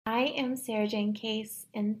I am Sarah Jane Case,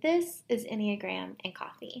 and this is Enneagram and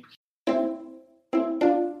Coffee.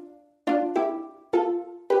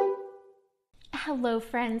 Hello,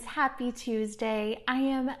 friends. Happy Tuesday. I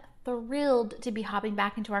am thrilled to be hopping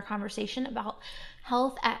back into our conversation about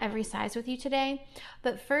health at every size with you today.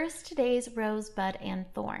 But first, today's rose, bud,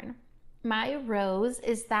 and thorn. My rose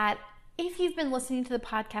is that if you've been listening to the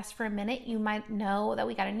podcast for a minute, you might know that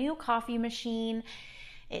we got a new coffee machine.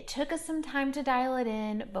 It took us some time to dial it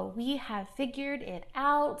in, but we have figured it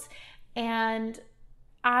out, and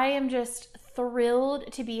I am just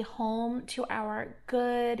thrilled to be home to our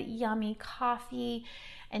good, yummy coffee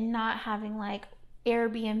and not having like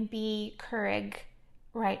Airbnb Keurig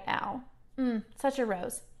right now. Such a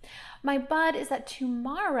rose. My bud is that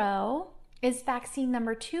tomorrow is vaccine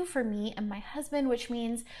number 2 for me and my husband, which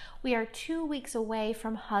means we are 2 weeks away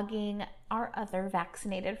from hugging our other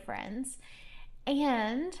vaccinated friends.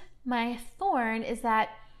 And my thorn is that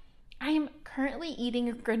I am currently eating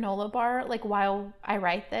a granola bar like while I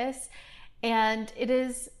write this, and it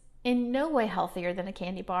is in no way healthier than a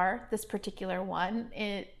candy bar, this particular one.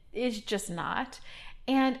 It is just not.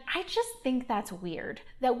 And I just think that's weird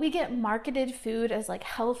that we get marketed food as like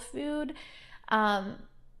health food. And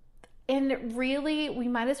really, we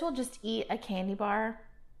might as well just eat a candy bar,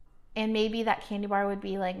 and maybe that candy bar would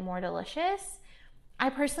be like more delicious. I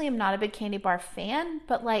personally am not a big candy bar fan,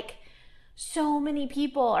 but like so many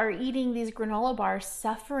people are eating these granola bars,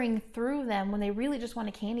 suffering through them when they really just want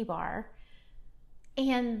a candy bar.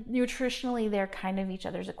 And nutritionally, they're kind of each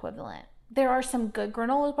other's equivalent. There are some good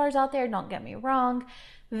granola bars out there, don't get me wrong.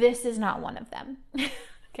 This is not one of them.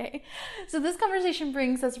 Okay, so this conversation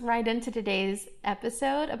brings us right into today's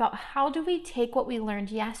episode about how do we take what we learned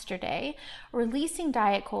yesterday, releasing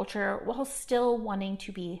diet culture while still wanting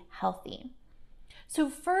to be healthy. So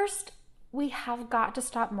first, we have got to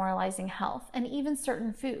stop moralizing health and even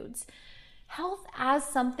certain foods. Health as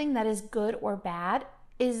something that is good or bad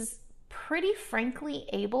is pretty frankly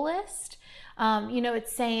ableist.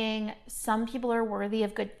 It's saying some people are worthy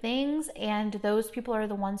of good things and those people are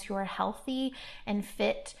the ones who are healthy and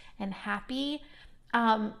fit and happy,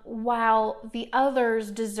 while the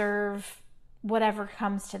others deserve whatever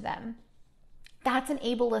comes to them. That's an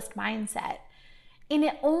ableist mindset. And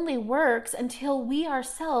it only works until we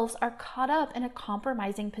ourselves are caught up in a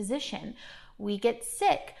compromising position. We get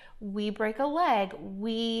sick, we break a leg,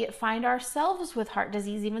 we find ourselves with heart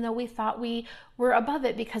disease, even though we thought we were above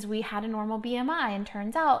it because we had a normal BMI. And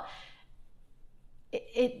turns out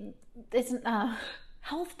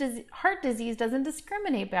heart disease doesn't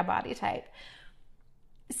discriminate by body type.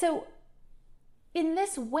 So in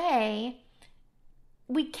this way,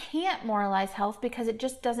 we can't moralize health because it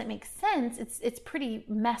just doesn't make sense. It's pretty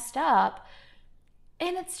messed up.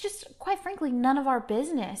 And it's just, quite frankly, none of our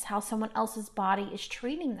business how someone else's body is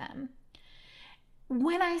treating them.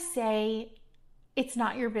 When I say it's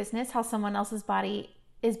not your business how someone else's body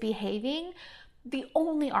is behaving, the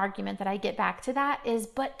only argument that I get back to that is,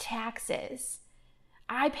 but taxes.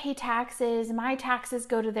 I pay taxes. My taxes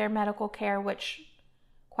go to their medical care, which,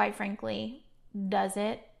 quite frankly, does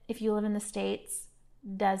it. If you live in the States,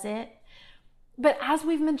 does it? But as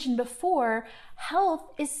we've mentioned before,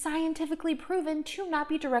 health is scientifically proven to not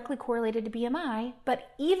be directly correlated to BMI, but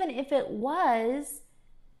even if it was,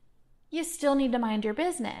 you still need to mind your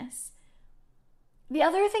business. The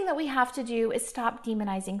other thing that we have to do is stop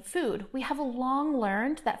demonizing food. We have long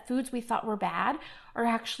learned that foods we thought were bad are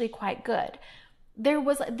actually quite good. There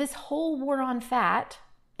was this whole war on fat,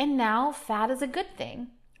 and now fat is a good thing.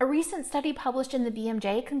 A recent study published in the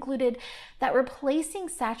BMJ concluded that replacing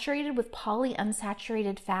saturated with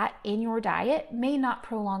polyunsaturated fat in your diet may not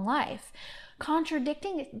prolong life,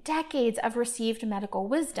 contradicting decades of received medical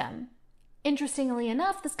wisdom. Interestingly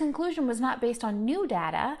enough, this conclusion was not based on new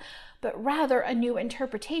data, but rather a new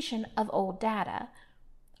interpretation of old data.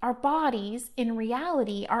 Our bodies, in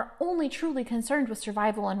reality, are only truly concerned with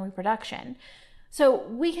survival and reproduction. So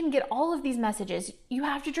we can get all of these messages. You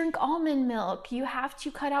have to drink almond milk. You have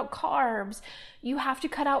to cut out carbs. You have to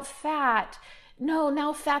cut out fat. No,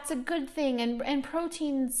 now fat's a good thing and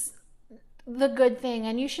protein's the good thing.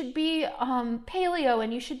 And you should be paleo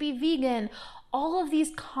and you should be vegan. All of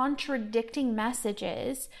these contradicting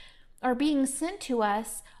messages are being sent to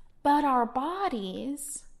us, but our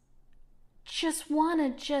bodies just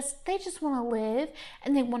want to live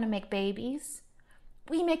and they want to make babies.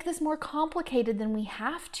 We make this more complicated than we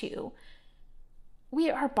have to.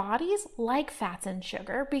 Our bodies like fats and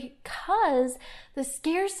sugar because the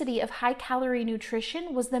scarcity of high-calorie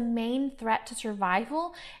nutrition was the main threat to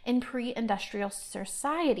survival in pre-industrial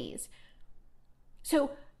societies.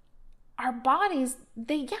 So our bodies,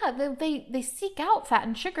 they seek out fat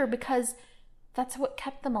and sugar because that's what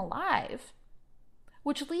kept them alive.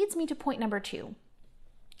 Which leads me to point number 2.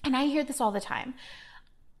 And I hear this all the time,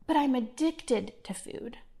 but I'm addicted to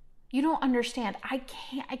food. You don't understand. I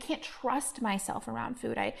can't trust myself around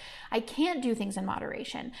food. I can't do things in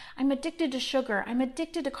moderation. I'm addicted to sugar. I'm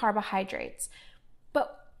addicted to carbohydrates.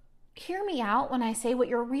 But hear me out when I say what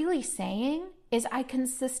you're really saying is I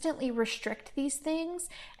consistently restrict these things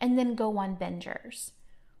and then go on bingers.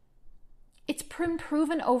 It's been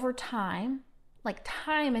proven over time, like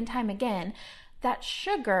time and time again, that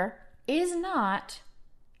sugar is not,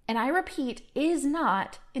 and I repeat, is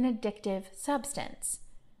not an addictive substance.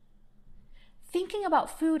 Thinking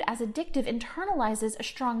about food as addictive internalizes a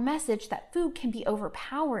strong message that food can be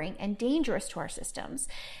overpowering and dangerous to our systems.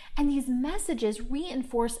 And these messages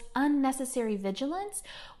reinforce unnecessary vigilance,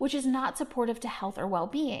 which is not supportive to health or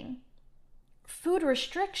well-being. Food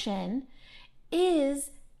restriction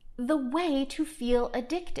is the way to feel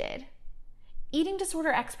addicted. Eating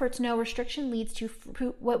disorder experts know restriction leads to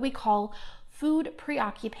what we call food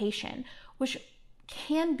preoccupation, which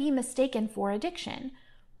can be mistaken for addiction.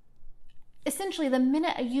 Essentially, the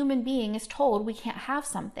minute a human being is told we can't have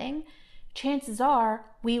something, chances are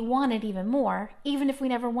we want it even more, even if we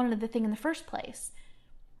never wanted the thing in the first place.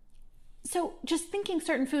 So just thinking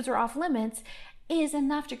certain foods are off limits is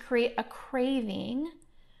enough to create a craving.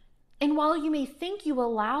 And while you may think you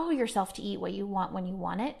allow yourself to eat what you want when you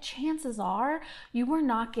want it, chances are you are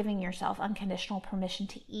not giving yourself unconditional permission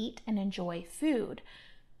to eat and enjoy food.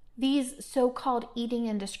 These so-called eating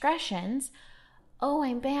indiscretions, oh,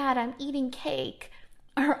 I'm bad, I'm eating cake,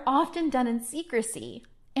 are often done in secrecy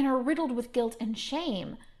and are riddled with guilt and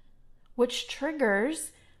shame, which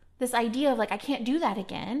triggers this idea of like, I can't do that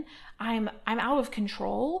again. I'm out of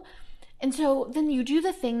control. And so then you do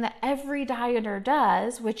the thing that every dieter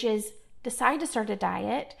does, which is decide to start a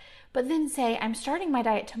diet, but then say, I'm starting my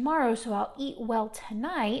diet tomorrow, so I'll eat well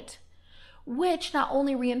tonight, which not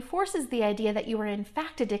only reinforces the idea that you are in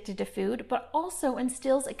fact addicted to food, but also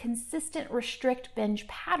instills a consistent restrict binge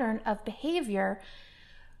pattern of behavior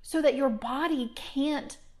so that your body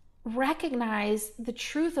can't recognize the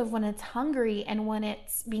truth of when it's hungry and when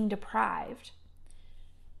it's being deprived.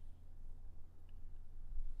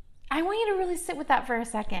 I want you to really sit with that for a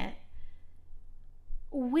second.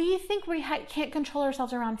 We think we can't control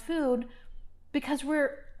ourselves around food because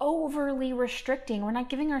we're overly restricting. We're not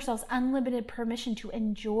giving ourselves unlimited permission to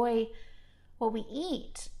enjoy what we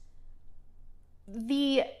eat.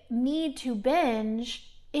 The need to binge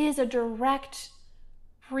is a direct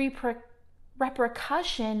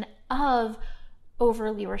repercussion of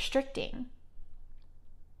overly restricting.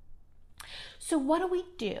 So what do we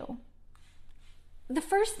do? The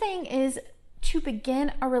first thing is to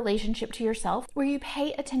begin a relationship to yourself where you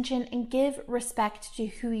pay attention and give respect to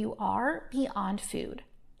who you are beyond food.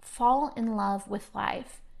 Fall in love with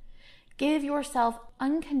life. Give yourself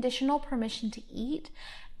unconditional permission to eat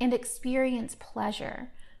and experience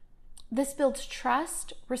pleasure. This builds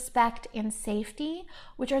trust, respect, and safety,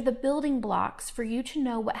 which are the building blocks for you to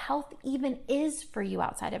know what health even is for you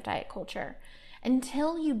outside of diet culture.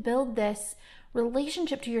 Until you build this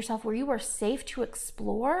relationship to yourself where you are safe to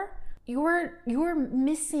explore, you're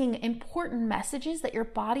missing important messages that your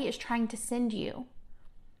body is trying to send you.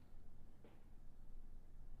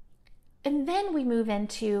 And then we move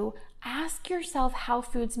into ask yourself how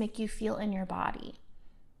foods make you feel in your body.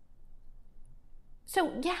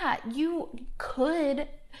 So yeah, you could,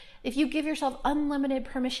 if you give yourself unlimited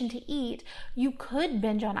permission to eat, you could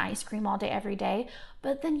binge on ice cream all day, every day,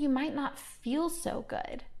 but then you might not feel so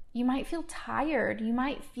good. You might feel tired. You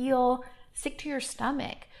might feel sick to your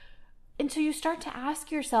stomach. And so you start to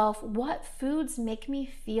ask yourself, what foods make me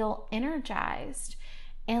feel energized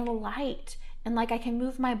and light and like I can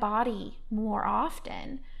move my body more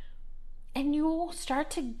often? And you will start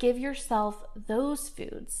to give yourself those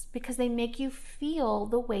foods because they make you feel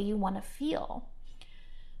the way you want to feel.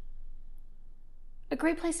 A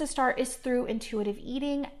great place to start is through intuitive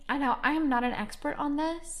eating. I know I am not an expert on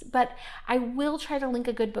this, but I will try to link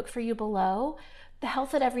a good book for you below. The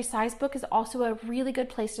Health at Every Size book is also a really good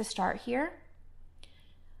place to start here.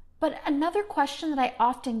 But another question that I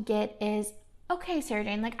often get is, okay, Sarah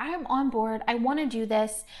Jane, like I'm on board. I want to do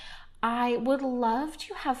this. I would love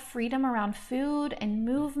to have freedom around food and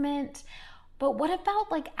movement, but what about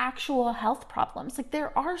like actual health problems? Like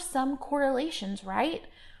there are some correlations, right?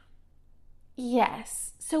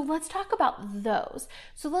 Yes. So let's talk about those.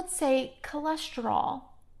 So let's say cholesterol,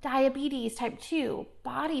 diabetes type 2,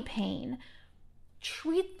 body pain.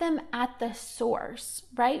 Treat them at the source,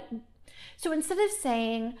 right? So instead of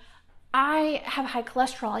saying, I have high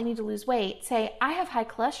cholesterol, I need to lose weight. Say, I have high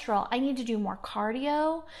cholesterol, I need to do more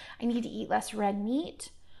cardio, I need to eat less red meat.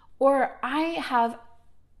 Or I'm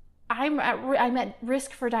at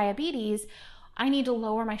risk for diabetes, I need to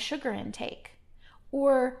lower my sugar intake.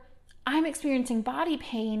 Or I'm experiencing body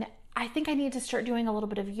pain, I think I need to start doing a little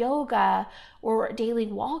bit of yoga or daily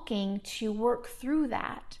walking to work through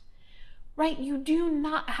that. Right? You do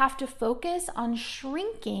not have to focus on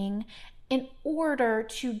shrinking in order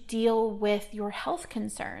to deal with your health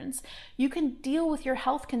concerns. You can deal with your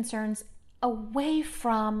health concerns away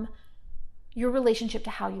from your relationship to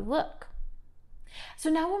how you look. So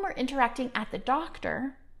now when we're interacting at the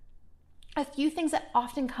doctor, a few things that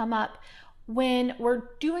often come up when we're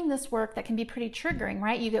doing this work that can be pretty triggering,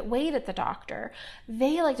 right? You get weighed at the doctor.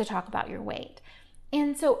 They like to talk about your weight.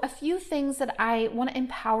 And so a few things that I want to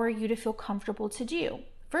empower you to feel comfortable to do.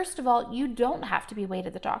 First of all, you don't have to be weighed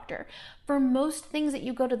at the doctor. For most things that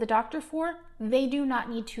you go to the doctor for, they do not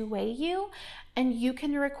need to weigh you, and you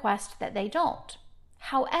can request that they don't.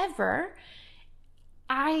 However,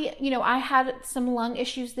 I had some lung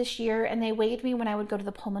issues this year, and they weighed me when I would go to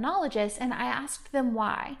the pulmonologist, and I asked them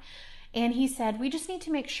why. And he said, we just need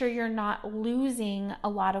to make sure you're not losing a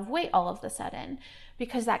lot of weight all of a sudden,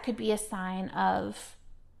 because that could be a sign of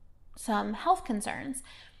some health concerns.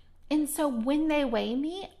 And so when they weigh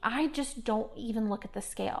me, I just don't even look at the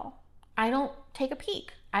scale. I don't take a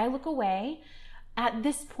peek. I look away. At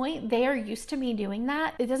this point, they are used to me doing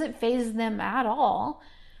that. It doesn't faze them at all.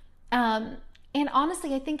 And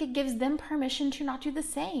honestly, I think it gives them permission to not do the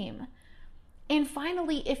same. And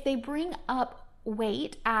finally, if they bring up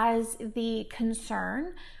weight as the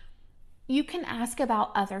concern, you can ask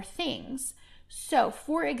about other things. So,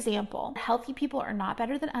 for example, healthy people are not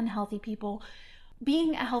better than unhealthy people.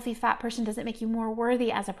 Being a healthy fat person doesn't make you more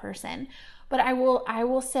worthy as a person. But I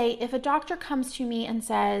will say, if a doctor comes to me and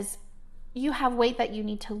says, you have weight that you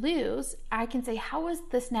need to lose, I can say, how is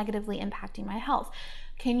this negatively impacting my health?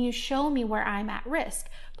 Can you show me where I'm at risk?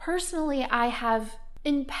 Personally, I have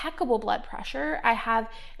impeccable blood pressure. I have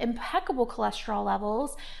impeccable cholesterol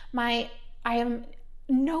levels. I am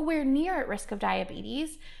nowhere near at risk of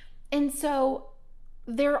diabetes. And so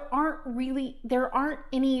there aren't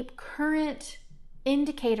any current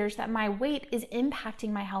indicators that my weight is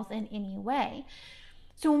impacting my health in any way.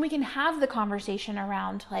 So when we can have the conversation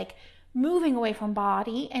around like moving away from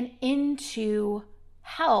body and into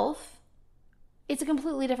health, it's a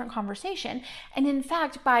completely different conversation. And in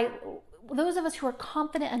fact, by those of us who are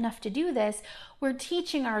confident enough to do this, we're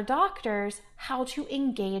teaching our doctors how to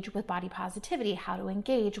engage with body positivity, how to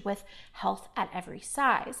engage with health at every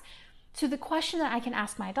size. So the question that I can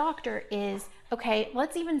ask my doctor is, okay,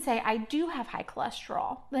 let's even say I do have high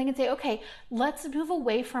cholesterol. Then I can say, okay, let's move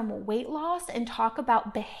away from weight loss and talk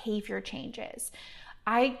about behavior changes.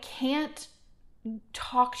 I can't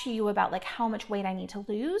talk to you about like how much weight I need to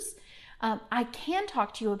lose. I can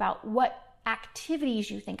talk to you about what activities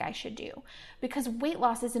you think I should do, because weight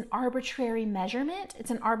loss is an arbitrary measurement.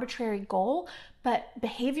 It's an arbitrary goal, but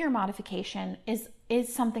behavior modification is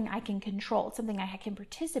something I can control. It's something I can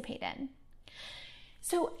participate in.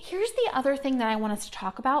 So here's the other thing that I want us to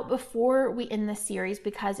talk about before we end this series,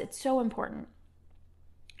 because it's so important.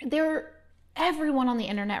 Everyone on the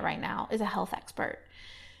internet right now is a health expert.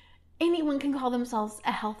 Anyone can call themselves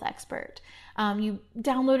a health expert. You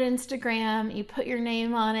download Instagram, you put your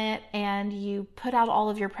name on it, and you put out all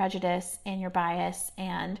of your prejudice and your bias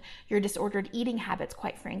and your disordered eating habits,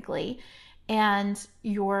 quite frankly, and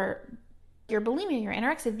your bulimia, your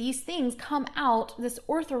anorexia. These things come out, this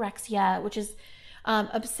orthorexia, which is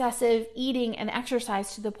obsessive eating and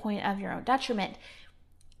exercise to the point of your own detriment.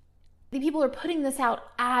 The people are putting this out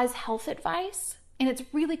as health advice, and it's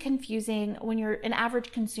really confusing when you're an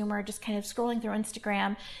average consumer just kind of scrolling through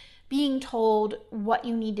Instagram, being told what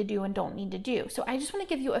you need to do and don't need to do. So I just want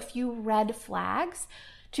to give you a few red flags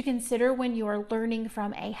to consider when you are learning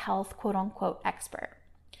from a health quote unquote expert.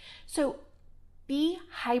 So be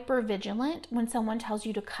hyper vigilant when someone tells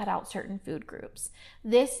you to cut out certain food groups.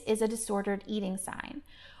 This is a disordered eating sign.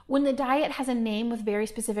 When the diet has a name with very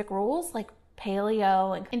specific rules like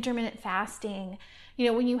paleo and intermittent fasting,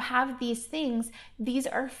 when you have these things, these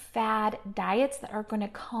are fad diets that are going to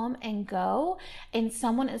come and go, and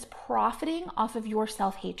someone is profiting off of your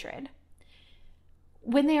self-hatred.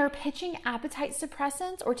 When they are pitching appetite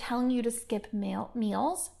suppressants or telling you to skip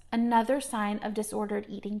meals, another sign of disordered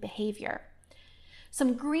eating behavior.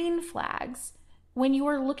 Some green flags. When you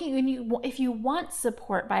are if you want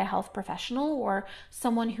support by a health professional or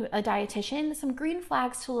a dietitian, some green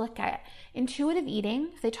flags to look at. Intuitive eating.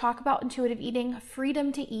 If they talk about intuitive eating,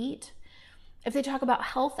 freedom to eat. If they talk about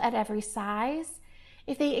health at every size.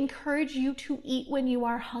 if they encourage you to eat when you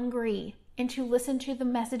are hungry and to listen to the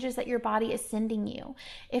messages that your body is sending you,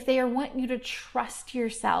 if they want you to trust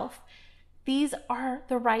yourself, these are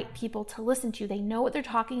the right people to listen to. They know what they're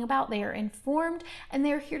talking about. They are informed, and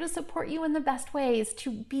they're here to support you in the best ways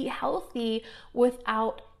to be healthy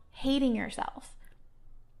without hating yourself.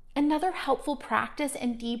 Another helpful practice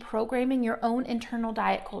in deprogramming your own internal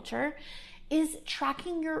diet culture is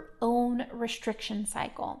tracking your own restriction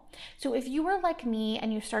cycle. So if you were like me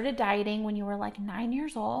and you started dieting when you were like 9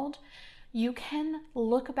 years old, you can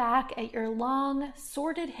look back at your long,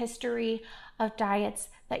 sordid history of diets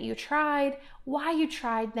that you tried, why you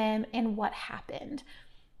tried them, and what happened.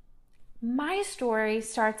 My story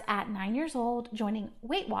starts at 9 years old, joining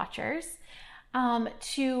Weight Watchers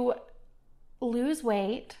to lose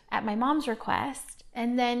weight at my mom's request,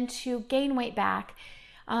 and then to gain weight back.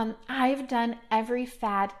 I've done every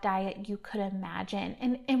fad diet you could imagine.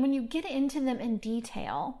 And when you get into them in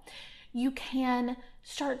detail, you can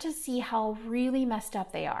start to see how really messed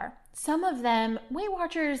up they are. Some of them, Weight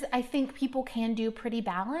Watchers, I think people can do pretty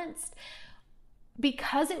balanced.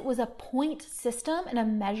 Because it was a point system and a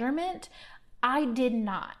measurement, I did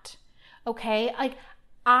not. Okay? Like,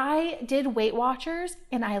 I did Weight Watchers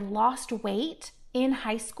and I lost weight in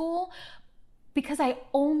high school because I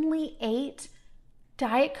only ate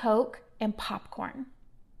Diet Coke and popcorn.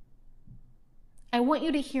 I want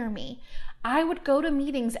you to hear me. I would go to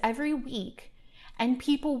meetings every week and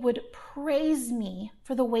people would praise me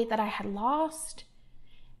for the weight that I had lost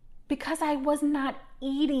because I was not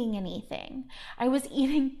eating anything. I was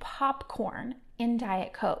eating popcorn and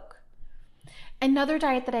Diet Coke. Another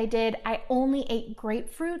diet that I did, I only ate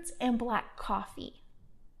grapefruits and black coffee.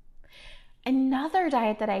 Another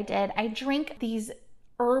diet that I did, I drank these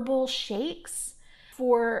herbal shakes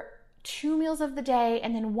for 2 meals of the day,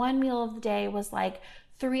 and then 1 meal of the day was like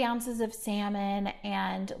 3 ounces of salmon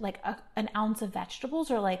and like an ounce of vegetables,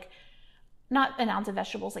 or like not an ounce of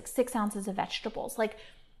vegetables, like 6 ounces of vegetables, like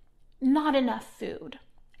not enough food.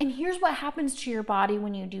 And here's what happens to your body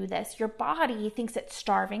when you do this. Your body thinks it's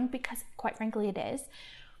starving, because quite frankly it is,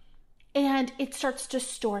 and it starts to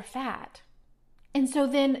store fat. And so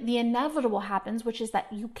then the inevitable happens, which is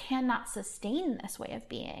that you cannot sustain this way of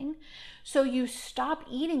being. So you stop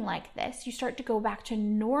eating like this. You start to go back to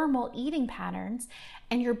normal eating patterns,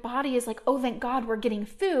 and your body is like, oh, thank God we're getting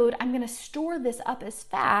food. I'm going to store this up as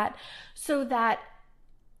fat so that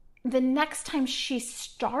the next time she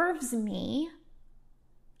starves me,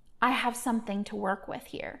 I have something to work with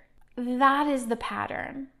here. That is the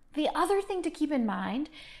pattern. The other thing to keep in mind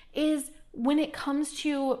is when it comes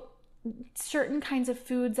to certain kinds of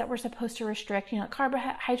foods that we're supposed to restrict,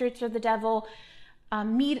 carbohydrates are the devil,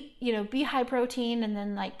 meat, be high protein, and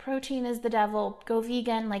then like protein is the devil, go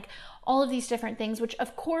vegan, like all of these different things, which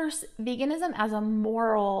of course veganism as a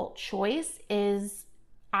moral choice is,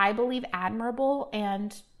 I believe, admirable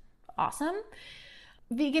and awesome.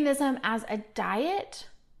 Veganism as a diet,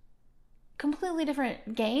 completely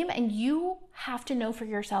different game, and you have to know for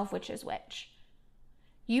yourself which is which.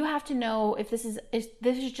 You have to know if this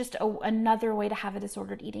is just another way to have a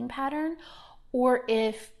disordered eating pattern, or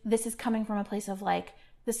if this is coming from a place of like,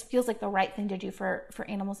 this feels like the right thing to do for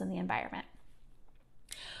animals in the environment.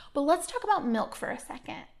 But let's talk about milk for a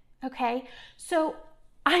second, okay? So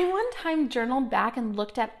I one time journaled back and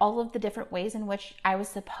looked at all of the different ways in which I was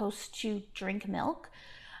supposed to drink milk.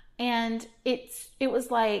 And it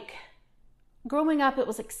was like, growing up, it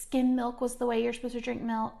was like skim milk was the way you're supposed to drink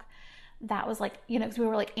milk. That was like, because we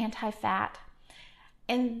were like anti-fat.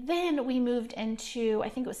 And then we moved into, I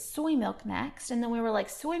think it was soy milk next. And then we were like,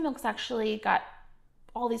 soy milk's actually got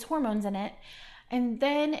all these hormones in it. And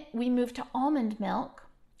then we moved to almond milk.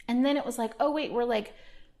 And then it was like, oh wait, we're like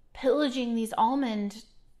pillaging these almond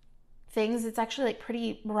things. It's actually like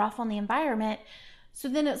pretty rough on the environment. So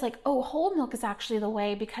then it was like, oh, whole milk is actually the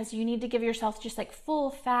way, because you need to give yourself just like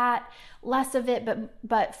full fat, less of it,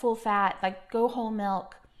 but full fat, like go whole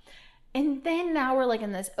milk. And then now we're like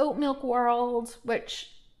in this oat milk world,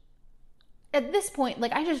 which at this point,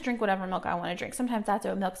 like I just drink whatever milk I want to drink. Sometimes that's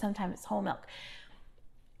oat milk, sometimes it's whole milk.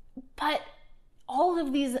 But all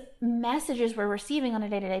of these messages we're receiving on a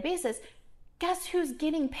day-to-day basis, guess who's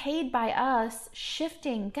getting paid by us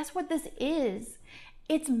shifting? Guess what this is?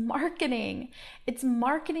 It's marketing. It's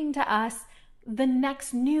marketing to us the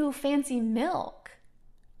next new fancy milk.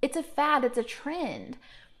 It's a fad, it's a trend.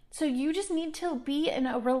 So you just need to be in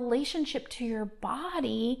a relationship to your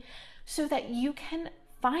body so that you can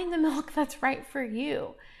find the milk that's right for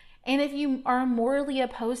you. And if you are morally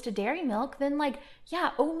opposed to dairy milk, then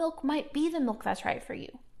oat milk might be the milk that's right for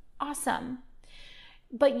you. Awesome.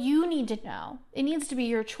 But you need to know. It needs to be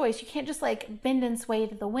your choice. You can't just like bend and sway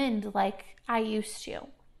to the wind like I used to.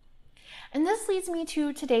 And this leads me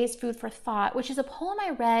to today's food for thought, which is a poem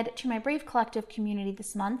I read to my Brave Collective community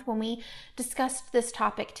this month when we discussed this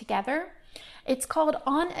topic together. It's called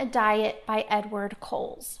On a Diet by Edward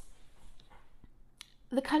Coles.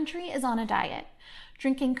 The country is on a diet,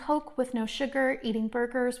 drinking Coke with no sugar, eating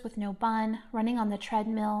burgers with no bun, running on the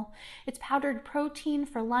treadmill. It's powdered protein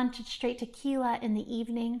for lunch, it's straight tequila in the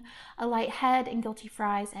evening, a light head and guilty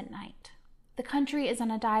fries at night. The country is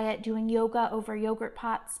on a diet, doing yoga over yogurt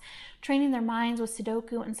pots, training their minds with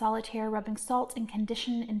Sudoku and solitaire, rubbing salt and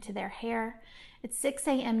condition into their hair. It's 6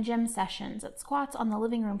 a.m. gym sessions, at squats on the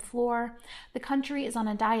living room floor. The country is on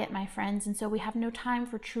a diet, my friends, and so we have no time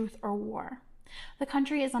for truth or war. The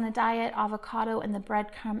country is on a diet, avocado in the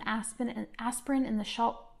breadcrumb, aspirin in the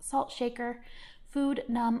salt shaker, food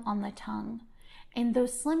numb on the tongue. And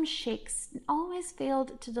those slim shakes always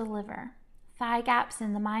failed to deliver. Thigh gaps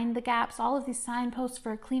in the mind the gaps, all of these signposts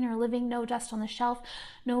for a cleaner living, no dust on the shelf,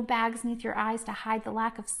 no bags neath your eyes to hide the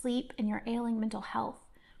lack of sleep and your ailing mental health.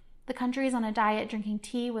 The country is on a diet, drinking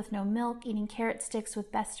tea with no milk, eating carrot sticks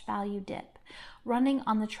with best value dip. Running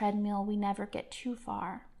on the treadmill, we never get too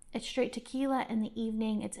far. It's straight tequila in the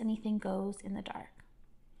evening, it's anything goes in the dark.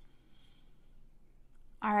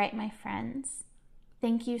 All right, my friends,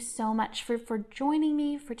 thank you so much for joining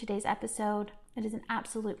me for today's episode. It is an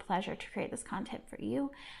absolute pleasure to create this content for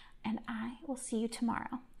you, and I will see you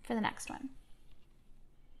tomorrow for the next one.